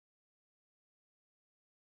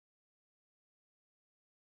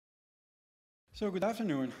So good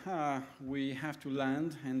afternoon. We have to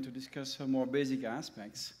land and to discuss some more basic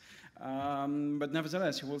aspects. But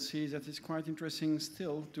nevertheless, you will see that it's quite interesting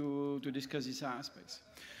still to discuss these aspects.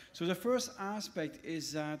 So the first aspect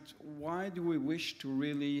is that why do we wish to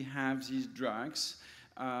really have these drugs?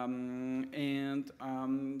 One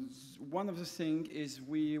of the things is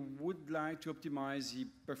we would like to optimize the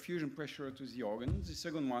perfusion pressure to the organs. The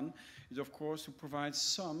second one is, of course, to provide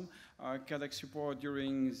some cardiac support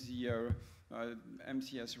during the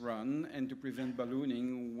MCS run and to prevent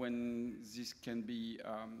ballooning when this can be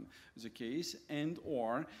the case, and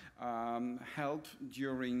or help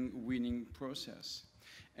during weaning process.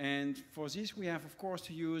 And for this, we have, of course,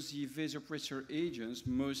 to use the vasopressor agents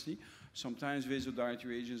mostly, sometimes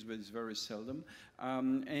vasodilatatory agents, but it's very seldom.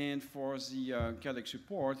 And for the cardiac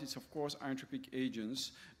support, it's, of course, inotropic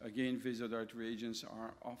agents. Again, vasodilatatory agents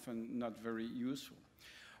are often not very useful.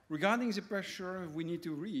 Regarding the pressure we need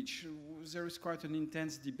to reach, there is quite an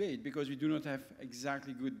intense debate because we do not have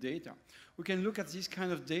exactly good data. We can look at this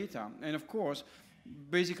kind of data, and of course,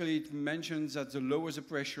 basically it mentions that the lower the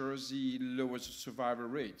pressure, the lower the survival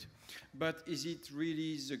rate. But is it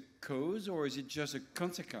really the cause, or is it just a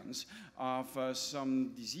consequence of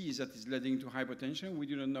some disease that is leading to hypertension? We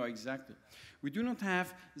do not know exactly. We do not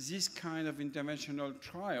have this kind of interventional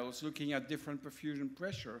trials looking at different perfusion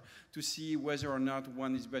pressure to see whether or not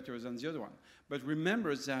one is better than the other one. But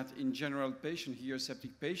remember that in general patients here,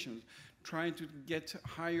 septic patients, trying to get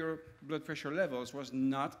higher blood pressure levels was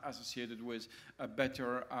not associated with a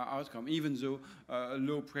better outcome, even though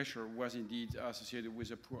low pressure was indeed associated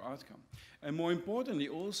with a poor outcome. And more importantly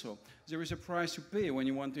also, there is a price to pay when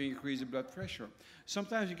you want to increase the blood pressure.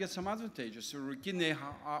 Sometimes you get some advantages. So the kidney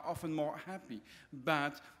are often more happy,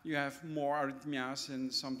 but you have more arrhythmias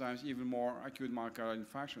and sometimes even more acute myocardial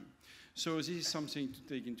infarction. So this is something to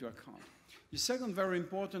take into account. The second very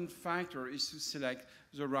important factor is to select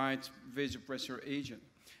the right vasopressor agent.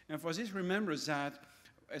 And for this, remember that,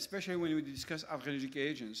 especially when we discuss adrenergic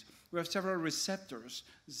agents, we have several receptors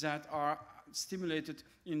that are stimulated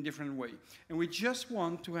in different way. And we just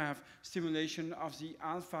want to have stimulation of the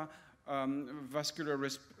alpha vascular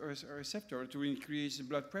receptor to increase the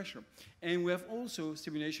blood pressure. And we have also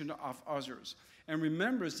stimulation of others. And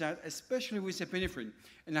remember that, especially with epinephrine,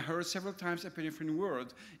 and I heard several times epinephrine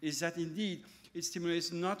word, is that indeed it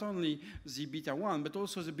stimulates not only the beta-1, but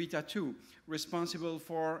also the beta-2, responsible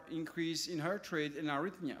for increase in heart rate and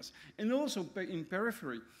arrhythmias. And also in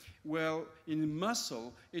periphery, well, in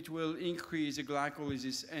muscle, it will increase the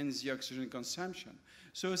glycolysis and the oxygen consumption.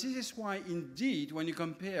 So this is why, indeed, when you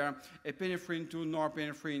compare epinephrine to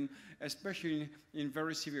norepinephrine, especially in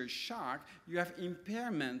very severe shock, you have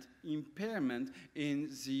impairment in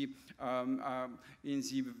the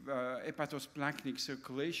hepatosplanchnic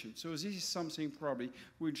circulation. So this is something probably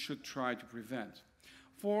we should try to prevent.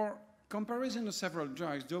 For comparison of several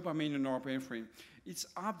drugs, dopamine and norepinephrine, it's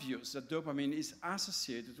obvious that dopamine is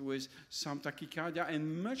associated with some tachycardia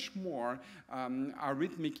and much more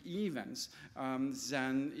arrhythmic events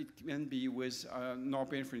than it can be with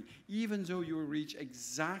norepinephrine, even though you reach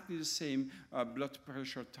exactly the same blood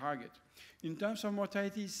pressure target. In terms of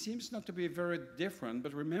mortality, it seems not to be very different,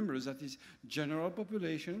 but remember that it's general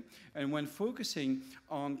population, and when focusing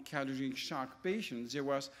on cardiogenic shock patients, there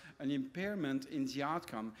was an impairment in the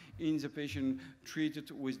outcome in the patient treated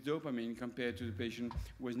with dopamine compared to the patient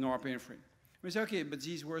with norepinephrine. We say, okay, but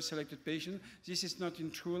these were selected patients. This is not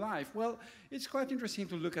in true life. Well, it's quite interesting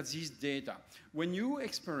to look at these data. When you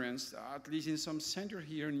experience, at least in some center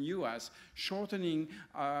here in the US, shortage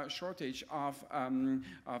of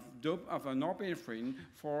norepinephrine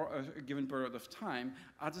for a given period of time,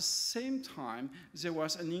 at the same time, there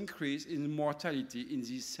was an increase in mortality in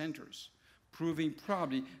these centers, proving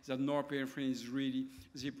probably that norepinephrine is really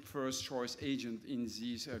the first choice agent in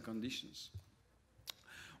these conditions.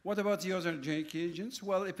 What about the other adrenergic agents?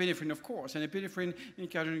 Well, epinephrine, of course. And epinephrine in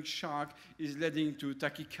cardiogenic shock is leading to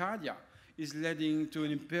tachycardia, is leading to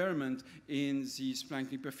an impairment in the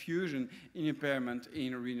splanchnic perfusion, an impairment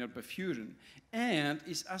in renal perfusion, and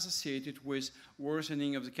is associated with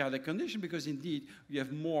worsening of the cardiac condition because indeed we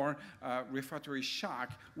have more refractory shock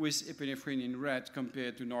with epinephrine in red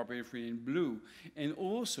compared to norepinephrine in blue. And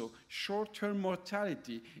also short-term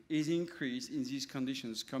mortality is increased in these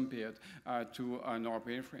conditions compared to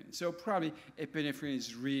norepinephrine. So probably epinephrine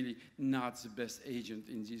is really not the best agent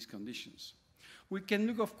in these conditions. We can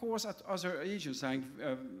look, of course, at other agents like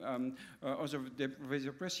other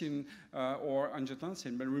vasopressin or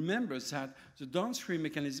angiotensin, but remember that the downstream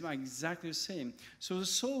mechanisms are exactly the same. So the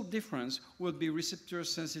sole difference will be receptor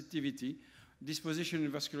sensitivity disposition in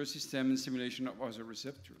the vascular system and stimulation of other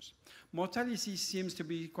receptors. Mortality seems to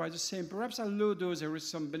be quite the same. Perhaps at low dose there is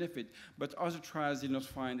some benefit, but other trials did not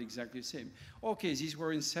find exactly the same. Okay, these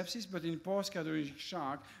were in sepsis, but in post-cardiogenic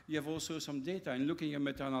shock, you have also some data. And looking at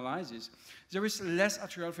meta-analysis, there is less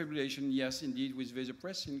atrial fibrillation, yes, indeed, with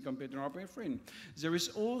vasopressin compared to norepinephrine. There is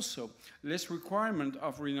also less requirement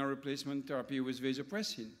of renal replacement therapy with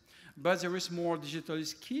vasopressin. But there is more digital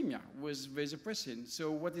ischemia with vasopressin. So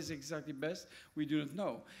what is exactly best, we do not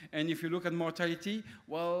know. And if you look at mortality,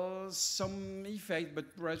 well, some effect,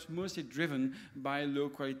 but perhaps mostly driven by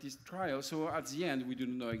low-quality trials. So at the end, we do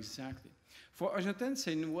not know exactly. For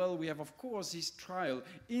angiotensin, well, we have, of course, this trial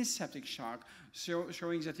in septic shock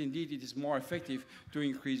showing that indeed it is more effective to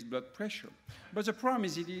increase blood pressure. But the problem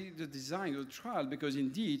is the design of the trial, because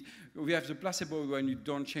indeed we have the placebo when you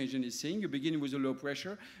don't change anything. You begin with a low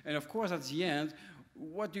pressure, and of course at the end,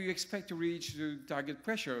 what do you expect to reach the target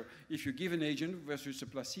pressure if you give an agent versus a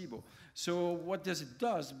placebo? So what does it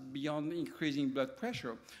do beyond increasing blood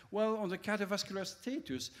pressure? Well, on the cardiovascular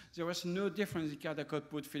status, there was no difference in cardiac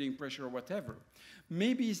output, filling pressure, or whatever.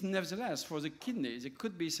 Maybe it's nevertheless for the kidneys, there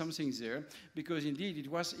could be something there, because indeed it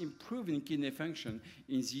was improving kidney function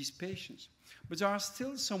in these patients. But there are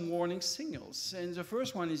still some warning signals, and the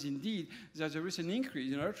first one is indeed that there is an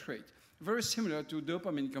increase in heart rate, very similar to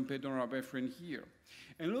dopamine compared to norepinephrine here.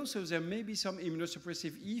 And also there may be some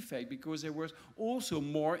immunosuppressive effect because there was also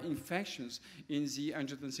more infections in the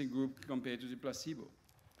angiotensin group compared to the placebo.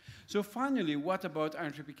 So finally, what about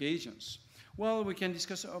anotropic agents? Well, we can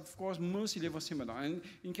discuss, of course, mostly levosimendan. And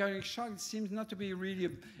in cardiac shock, it seems not to be really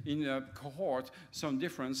in a cohort some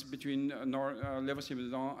difference between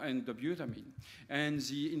levosimendan and dobutamine. And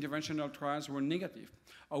the interventional trials were negative.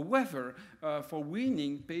 However, for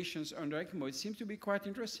weaning patients under ECMO, it seems to be quite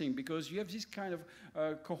interesting because you have this kind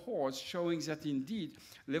of cohorts showing that indeed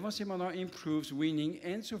levosimendan improves weaning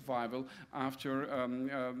and survival after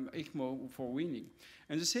ECMO for weaning.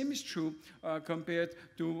 And the same is true compared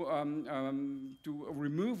to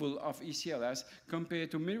removal of ECLS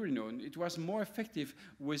compared to milrinone. It was more effective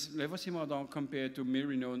with levosimendan compared to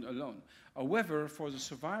milrinone alone. However, for the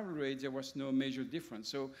survival rate, there was no major difference.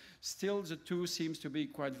 So still the two seems to be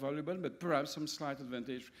quite valuable, but perhaps some slight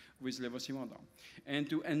advantage with levosimendan. And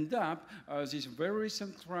to end up, this very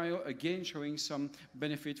recent trial, again showing some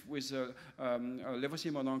benefit with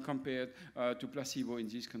levosimendan compared to placebo in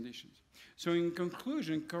these conditions. So in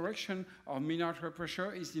conclusion, correction of mean arterial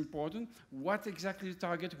pressure is important. What exactly the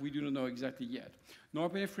target, we do not know exactly yet.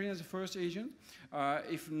 Norepinephrine is the first agent.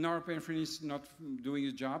 If norepinephrine is not doing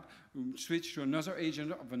its job, we switch to another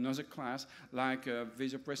agent of another class, like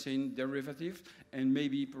vasopressin derivative, and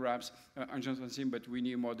maybe perhaps angiotensin, but we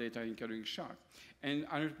need more data in cardiac shock. And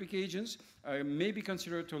anotropic agents may be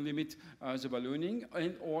considered to limit the ballooning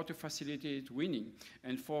and or to facilitate weaning.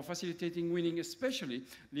 And for facilitating weaning especially,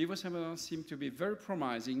 levosimendan seems to be very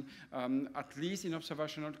promising, at least in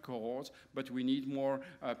observational cohorts, but we need more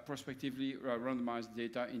prospectively randomized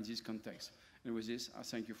data in this context. And with this, I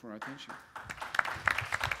thank you for your attention.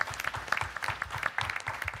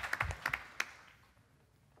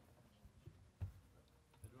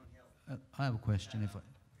 I have a question.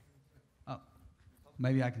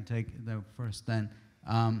 Maybe I can take the first then.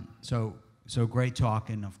 So great talk,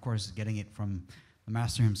 and of course getting it from the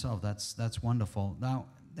master himself, that's wonderful. Now,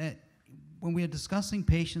 when we are discussing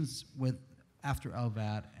patients with after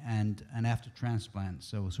LVAD and after transplant,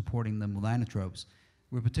 so supporting them with inotropes,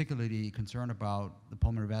 we're particularly concerned about the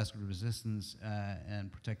pulmonary vascular resistance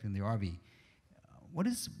and protecting the RV.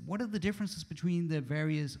 What are the differences between the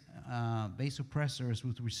various vasopressors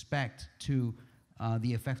with respect to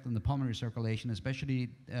the effect on the pulmonary circulation, especially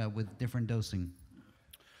with different dosing?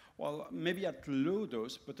 Well, maybe at low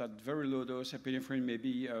dose, but at very low dose, epinephrine may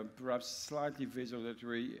be perhaps slightly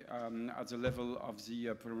vasodilatory at the level of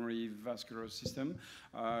the pulmonary vascular system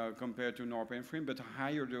compared to norepinephrine, but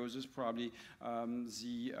higher doses probably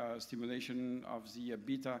the stimulation of the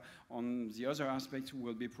beta on the other aspects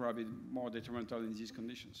will be probably more detrimental in these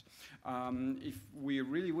conditions. If we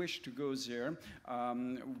really wish to go there,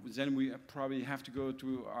 then we probably have to go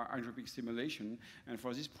to inotropic stimulation, and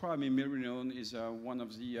for this probably milrinone is one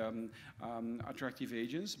of the attractive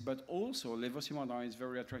agents, but also levosimendan is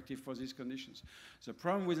very attractive for these conditions. The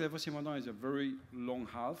problem with levosimendan is a very long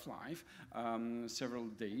half-life, several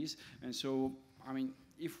days, and so, I mean,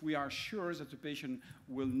 if we are sure that the patient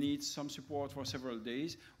will need some support for several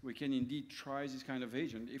days, we can indeed try this kind of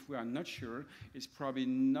agent. If we are not sure, it's probably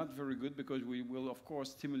not very good because we will, of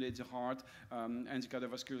course, stimulate the heart and the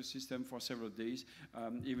cardiovascular system for several days,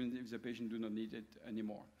 even if the patient do not need it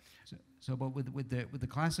anymore. But with the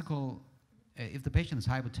classical, if the patient is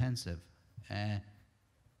hypotensive, and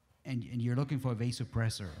you're looking for a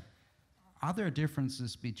vasopressor, are there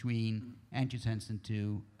differences between angiotensin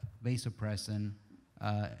 2, vasopressin,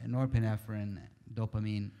 norepinephrine,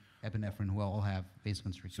 dopamine, epinephrine, who all have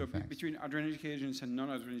vasoconstricting So effects? between adrenergic agents and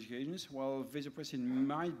non-adrenergic agents, well, vasopressin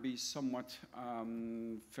might be somewhat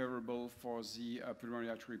favorable for the pulmonary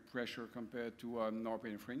artery pressure compared to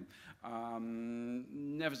norepinephrine.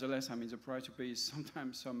 Nevertheless, I mean, the price to pay is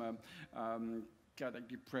sometimes some cardiac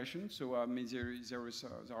depression. So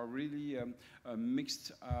there are really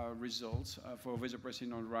mixed results for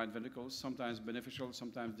vasopressin on the right ventricle, sometimes beneficial,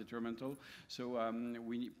 sometimes detrimental. So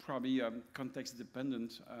we probably context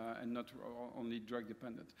dependent and not only drug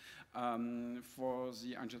dependent. For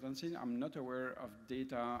the angiotensin, I'm not aware of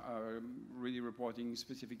data really reporting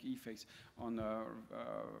specific effects on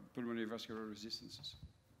pulmonary vascular resistances.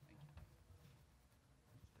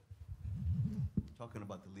 Talking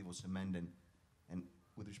about the levosimendan, and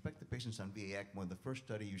with respect to patients on VA ECMO, the first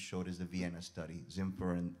study you showed is the Vienna study,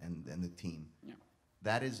 Zimfer and the team. Yeah.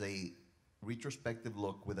 That is a retrospective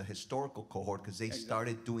look with a historical cohort because they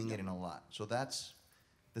started doing it in a lot. So that's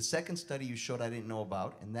the second study you showed I didn't know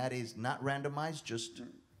about, and that is not randomized, just,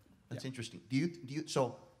 that's interesting.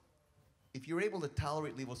 So if you're able to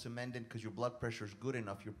tolerate levosimendan because your blood pressure is good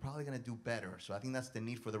enough, you're probably going to do better. So I think that's the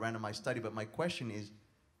need for the randomized study. But my question is,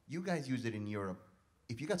 you guys use it in Europe.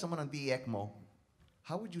 If you got someone on VA ECMO,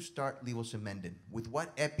 how would you start levosimendan? With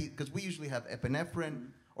what because we usually have epinephrine,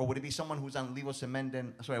 or would it be someone who's on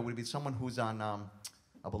levosimendan, sorry, would it be someone who's on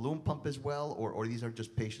a balloon pump as well, or these are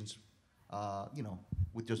just patients,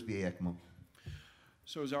 with just VA ECMO?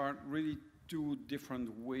 So there are really two different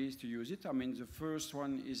ways to use it. I mean, the first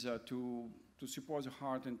one is to support the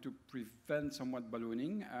heart and to prevent somewhat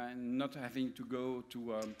ballooning and not having to go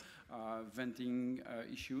to venting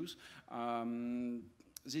issues.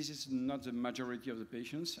 This is not the majority of the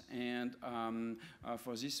patients, and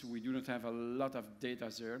for this we do not have a lot of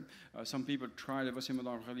data there. Some people try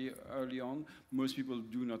levosimendan really early on. Most people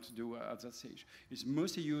do not do at that stage. It's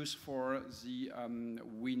mostly used for the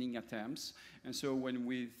weaning attempts, and so when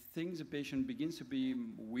we think the patient begins to be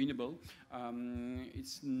weanable,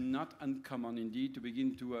 it's not uncommon indeed to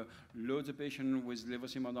begin to load the patient with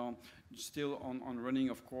levosimendan still on running,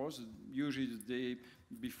 of course, usually the day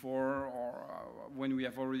before or when we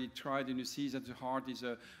have already tried and you see that the heart is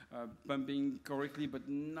pumping correctly but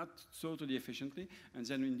not totally efficiently, and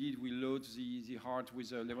then indeed we load the heart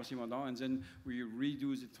with levosimendan, and then we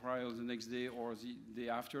redo the trial the next day or the day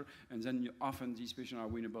after, and then often these patients are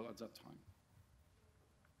weanable at that time.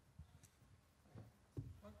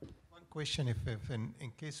 One question, if in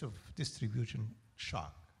case of distribution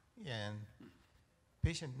shock and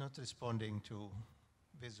patient not responding to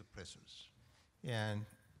vasopressors, and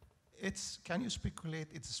can you speculate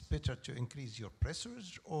it's better to increase your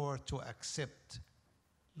pressors or to accept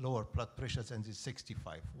lower blood pressures than the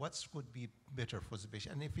 65? What would be better for the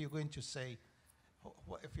patient? And if you're going to say,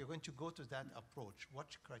 if you're going to go to that approach,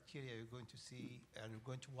 what criteria are you going to see and you're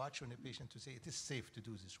going to watch on a patient to say it is safe to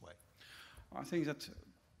do this way? I think that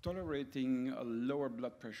tolerating a lower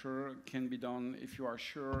blood pressure can be done if you are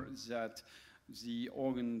sure that the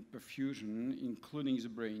organ perfusion, including the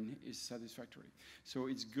brain, is satisfactory. So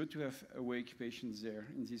it's good to have awake patients there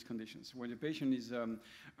in these conditions. When the patient is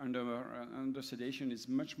under sedation, it's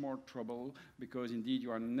much more trouble because indeed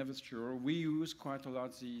you are never sure. We use quite a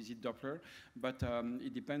lot the Doppler, but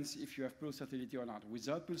it depends if you have pulsatility or not.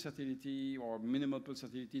 Without pulsatility or minimal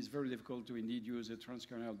pulsatility, it's very difficult to indeed use a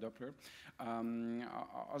transcranial Doppler.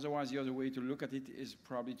 Otherwise, the other way to look at it is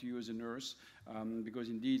probably to use a nurse, because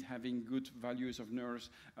indeed having good values of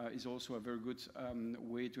nurse is also a very good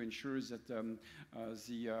way to ensure that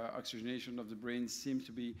the oxygenation of the brain seems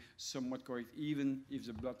to be somewhat correct, even if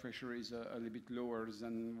the blood pressure is a little bit lower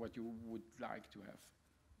than what you would like to have.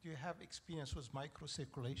 Do you have experience with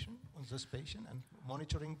microcirculation on this patient and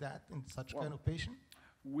monitoring that in such kind of patient?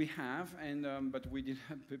 We have, and but we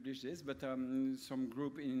didn't publish this, but some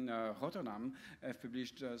group in Rotterdam have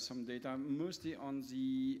published some data, mostly on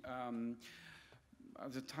the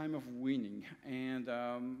at the time of weaning. And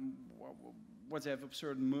what they have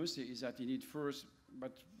observed mostly is that you need first,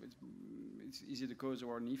 but it's easy the cause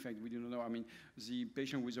or an effect, we do not know. I mean, the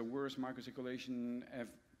patient with a worse microcirculation have,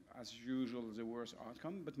 as usual, the worst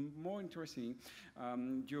outcome. But more interesting,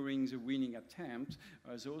 during the weaning attempt,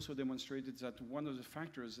 they also demonstrated that one of the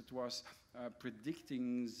factors that was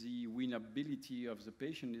predicting the weanability of the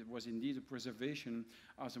patient was indeed the preservation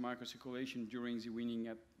of the microcirculation during the weaning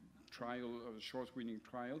trial, or the short weaning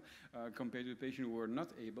trial, compared to the patient who were not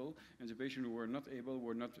able, and the patient who were not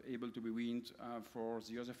able to be weaned for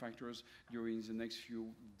the other factors during the next few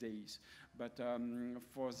days. But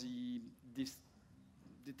for the this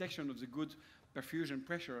detection of the good perfusion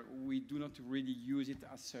pressure, we do not really use it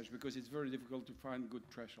as such because it's very difficult to find good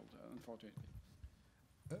threshold, unfortunately.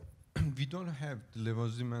 We don't have the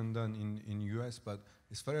levosimendan done in US, but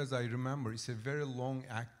as far as I remember, it's a very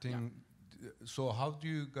long-acting. So how do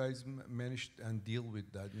you guys manage and deal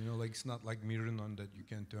with that? You know, like it's not like Miranon that you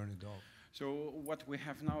can turn it off. So what we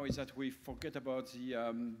have now is that we forget about the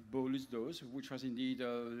bolus dose, which was indeed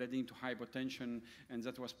leading to hypotension, and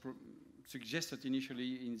that was suggested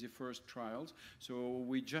initially in the first trials. So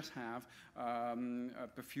we just have a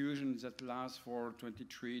perfusion that lasts for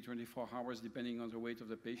 23, 24 hours, depending on the weight of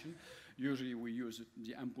the patient. Usually we use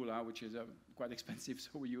the ampulla, which is quite expensive,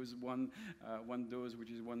 so we use one dose,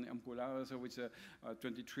 which is one ampulla, so it's a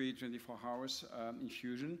 23, 24 hours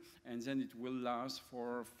infusion, and then it will last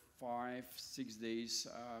for 5-6 days,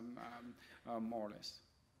 more or less.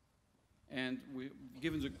 And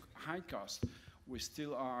given the high cost, we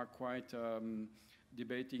still are quite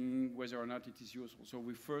debating whether or not it is useful. So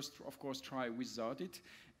we first, of course, try without it,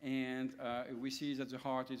 and if we see that the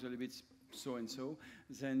heart is a little bit so-and-so,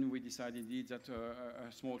 then we decide indeed that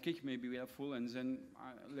a small kick may be helpful, and then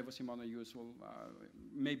levosimendan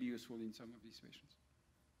may be useful in some of these patients.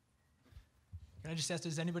 Can I just ask,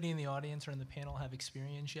 does anybody in the audience or in the panel have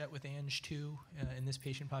experience yet with Ang2 in this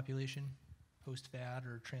patient population, post-VAD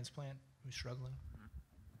or transplant, who's struggling?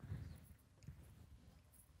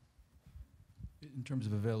 In terms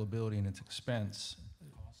of availability and its expense,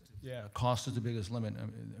 cost is the biggest limit. I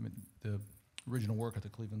mean, the original work at the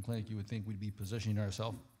Cleveland Clinic, you would think we'd be positioning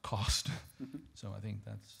ourselves cost. So I think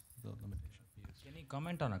that's the limitation. Can you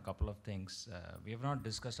comment on a couple of things? We have not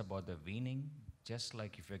discussed about the weaning. Just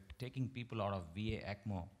like if you're taking people out of VA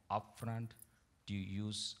ECMO upfront, do you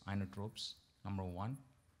use inotropes, number one?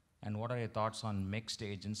 And what are your thoughts on mixed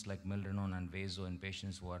agents like milrinone and vaso in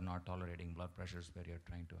patients who are not tolerating blood pressures where you're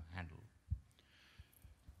trying to handle?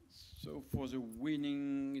 So for the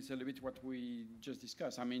weaning, it's a little bit what we just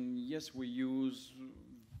discussed. I mean, yes, we use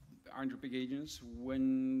inotropic agents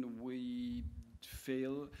when we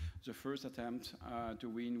fail the first attempt to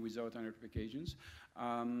wean without inotropic agents.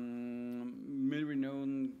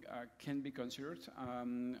 Milrinone can be considered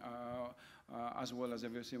as well as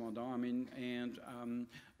levosimendan. I mean, and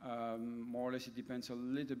more or less it depends a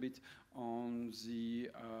little bit on the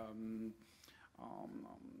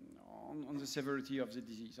on the severity of the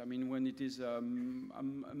disease. I mean, when it is a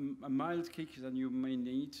mild kick that you may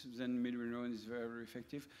need, then milrinone is very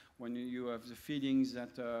effective. When you have the feelings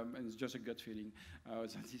that, and it's just a gut feeling,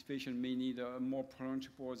 that this patient may need more prolonged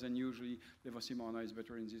support, then usually levosimendan is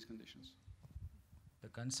better in these conditions. The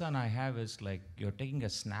concern I have is like you're taking a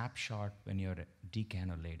snapshot when you're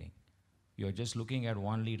decannulating. You're just looking at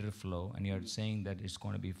 1 liter flow and you're saying that it's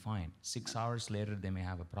going to be fine. 6 hours later, they may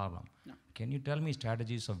have a problem. Yeah. Can you tell me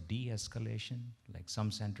strategies of de-escalation? Like some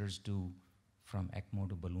centers do from ECMO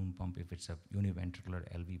to balloon pump if it's a univentricular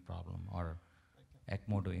LV problem, or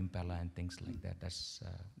ECMO to Impella and things like that. That's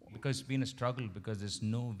because it's been a struggle because there's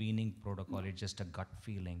no weaning protocol. It's just a gut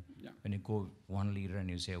feeling. Yeah. When you go 1 liter and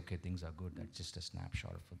you say, okay, things are good, that's just a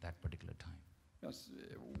snapshot for that particular time. Yes,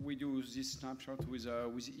 we do this snapshot with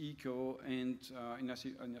echo and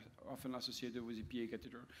often associated with the PA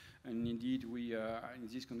catheter. And indeed, we in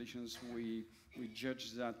these conditions we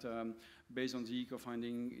judge that based on the echo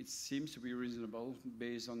finding, it seems to be reasonable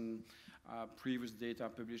based on previous data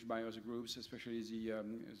published by other groups, especially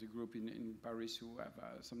the group in Paris who have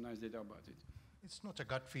some nice data about it. It's not a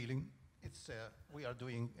gut feeling. It's we are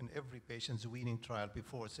doing in every patient's weaning trial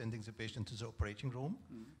before sending the patient to the operating room.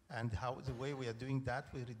 And the way we are doing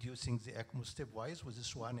that, we're reducing the ECMO stepwise with the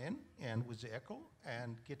SWAN-N and with the echo,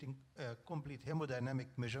 and getting complete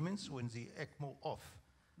hemodynamic measurements when the ECMO off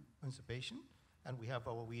on the patient. And we have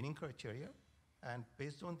our weaning criteria. And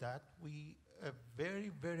based on that, we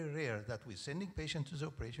very, very rare that we're sending patient to the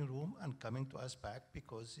operating room and coming to us back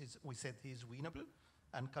because we said he's weanable,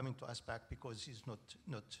 and coming to us back because he's not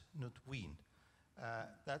weaned.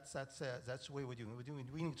 That's the way we're doing. We're doing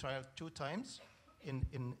weaning trial 2 times in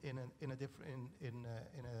a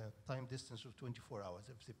time distance of 24 hours.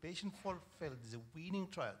 If the patient failed the weaning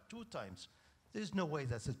trial 2 times, there's no way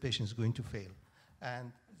that the patient is going to fail.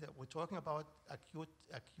 And we're talking about acute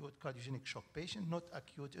cardiogenic shock patient, not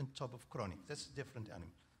acute on top of chronic. That's a different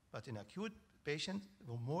animal. But in acute patient,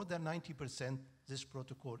 more than 90%, this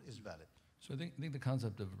protocol is valid. So I think the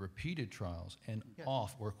concept of repeated trials and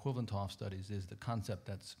off or equivalent to off studies is the concept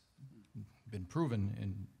that's been proven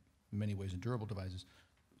in many ways in durable devices.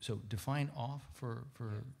 So define off for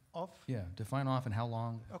off? Yeah, define off and how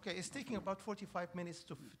long? Okay, it's taking about 45 minutes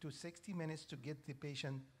to 60 minutes to get the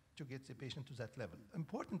patient to that level.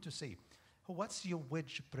 Important to say, what's your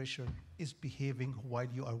wedge pressure is behaving while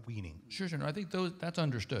you are weaning. Sure, sure. No, I think that's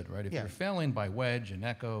understood, right? If Yeah. you're failing by wedge and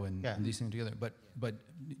echo and, Yeah. and these things together, but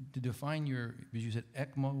to define your, because you said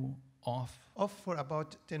ECMO off Off for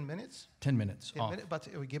about 10 minutes. 10 minutes 10 off, minutes, but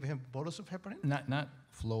we give him bolus of heparin. not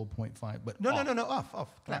flow 0.5, but No, off. no, off, All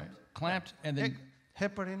clamped. right. Clamped and then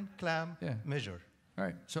Heparin, clamp, Yeah. measure. all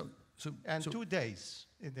right. And so 2 days.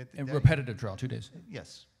 and repetitive trial, 2 days.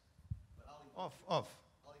 Yes. Off.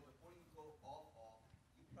 Ali, before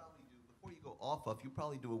you go off, you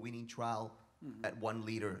probably do a weaning trial at 1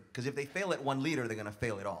 liter. Because if they fail at 1 liter, they're going to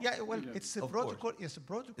fail it all. Yeah, well, it's a Of protocol. course. It's a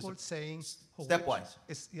protocol saying stepwise.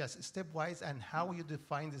 Yes, stepwise, and how you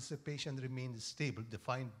define this the patient remains stable.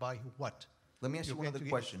 Defined by what? Let me ask you You're one going other to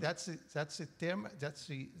question. That's a term. That's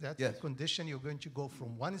Yes. the condition. You're going to go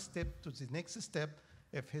from one step to the next step.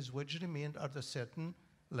 If his wedge remained at a certain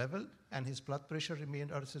level and his blood pressure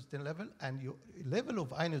remained at a certain level, and your level of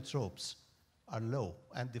inotropes are low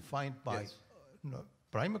and defined by Yes.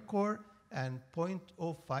 Primacore and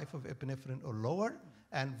 0.05 of epinephrine or lower,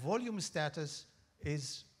 and volume status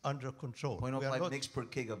is under control. We are 0.05 not- mg per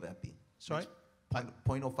kg of epi. Sorry?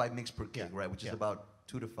 0.05 mg per kg, Yeah, right? Which yeah. is about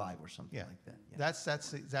 2 to 5 or something Yeah, like that. Yeah.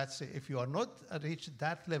 that's if you are not reached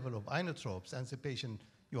that level of inotropes and the patient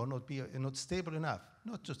you are not stable enough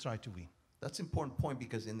not to try to wean. That's an important point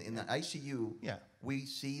because in the ICU, Yeah. we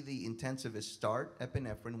see the intensivist start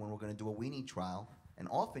epinephrine when we're going to do a weaning trial, and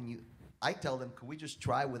often I tell them, could we just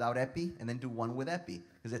try without epi and then do one with epi?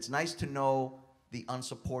 Because it's nice to know the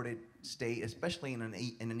unsupported state, especially in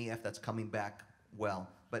an EF that's coming back well.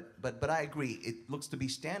 But I agree, it looks to be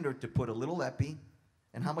standard to put a little epi,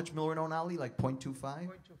 and how much milrinone, Ali? Like 0.25?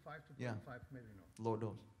 0.25 to Yeah. 0.5 millinol. Low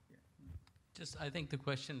dose. Just, I think the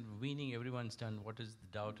question, weaning, everyone's done. What is the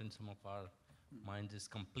doubt in some of our minds is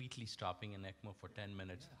completely stopping an ECMO for 10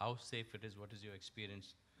 minutes. How safe it is? What is your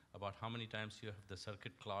experience about how many times you have the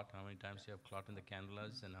circuit clot, how many times you have clot in the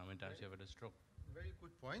cannulas, and how many times you have had a stroke? Very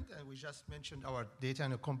good point. And we just mentioned our data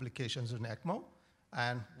and complications in ECMO,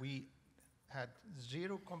 and we had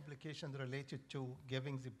 0 complication related to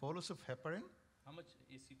giving the bolus of heparin. How much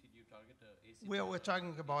ACT do you target? ACT? We're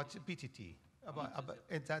talking about PTT, about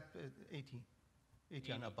at that 80 and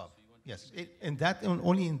 80, above. so you want Yes,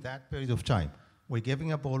 only in that period of time. We're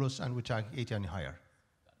giving a bolus and we're targeting 80 and higher.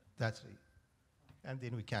 That's it. And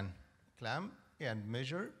then we can clamp and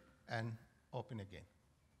measure and open again.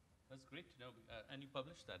 That's great to know. And you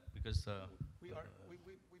published that because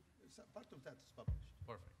Part of that is published.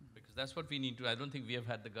 perfect. Because that's what we need to. I don't think we have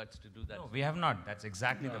had the guts to do that. No, we have not. That's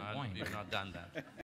exactly the No, point. we've not done that.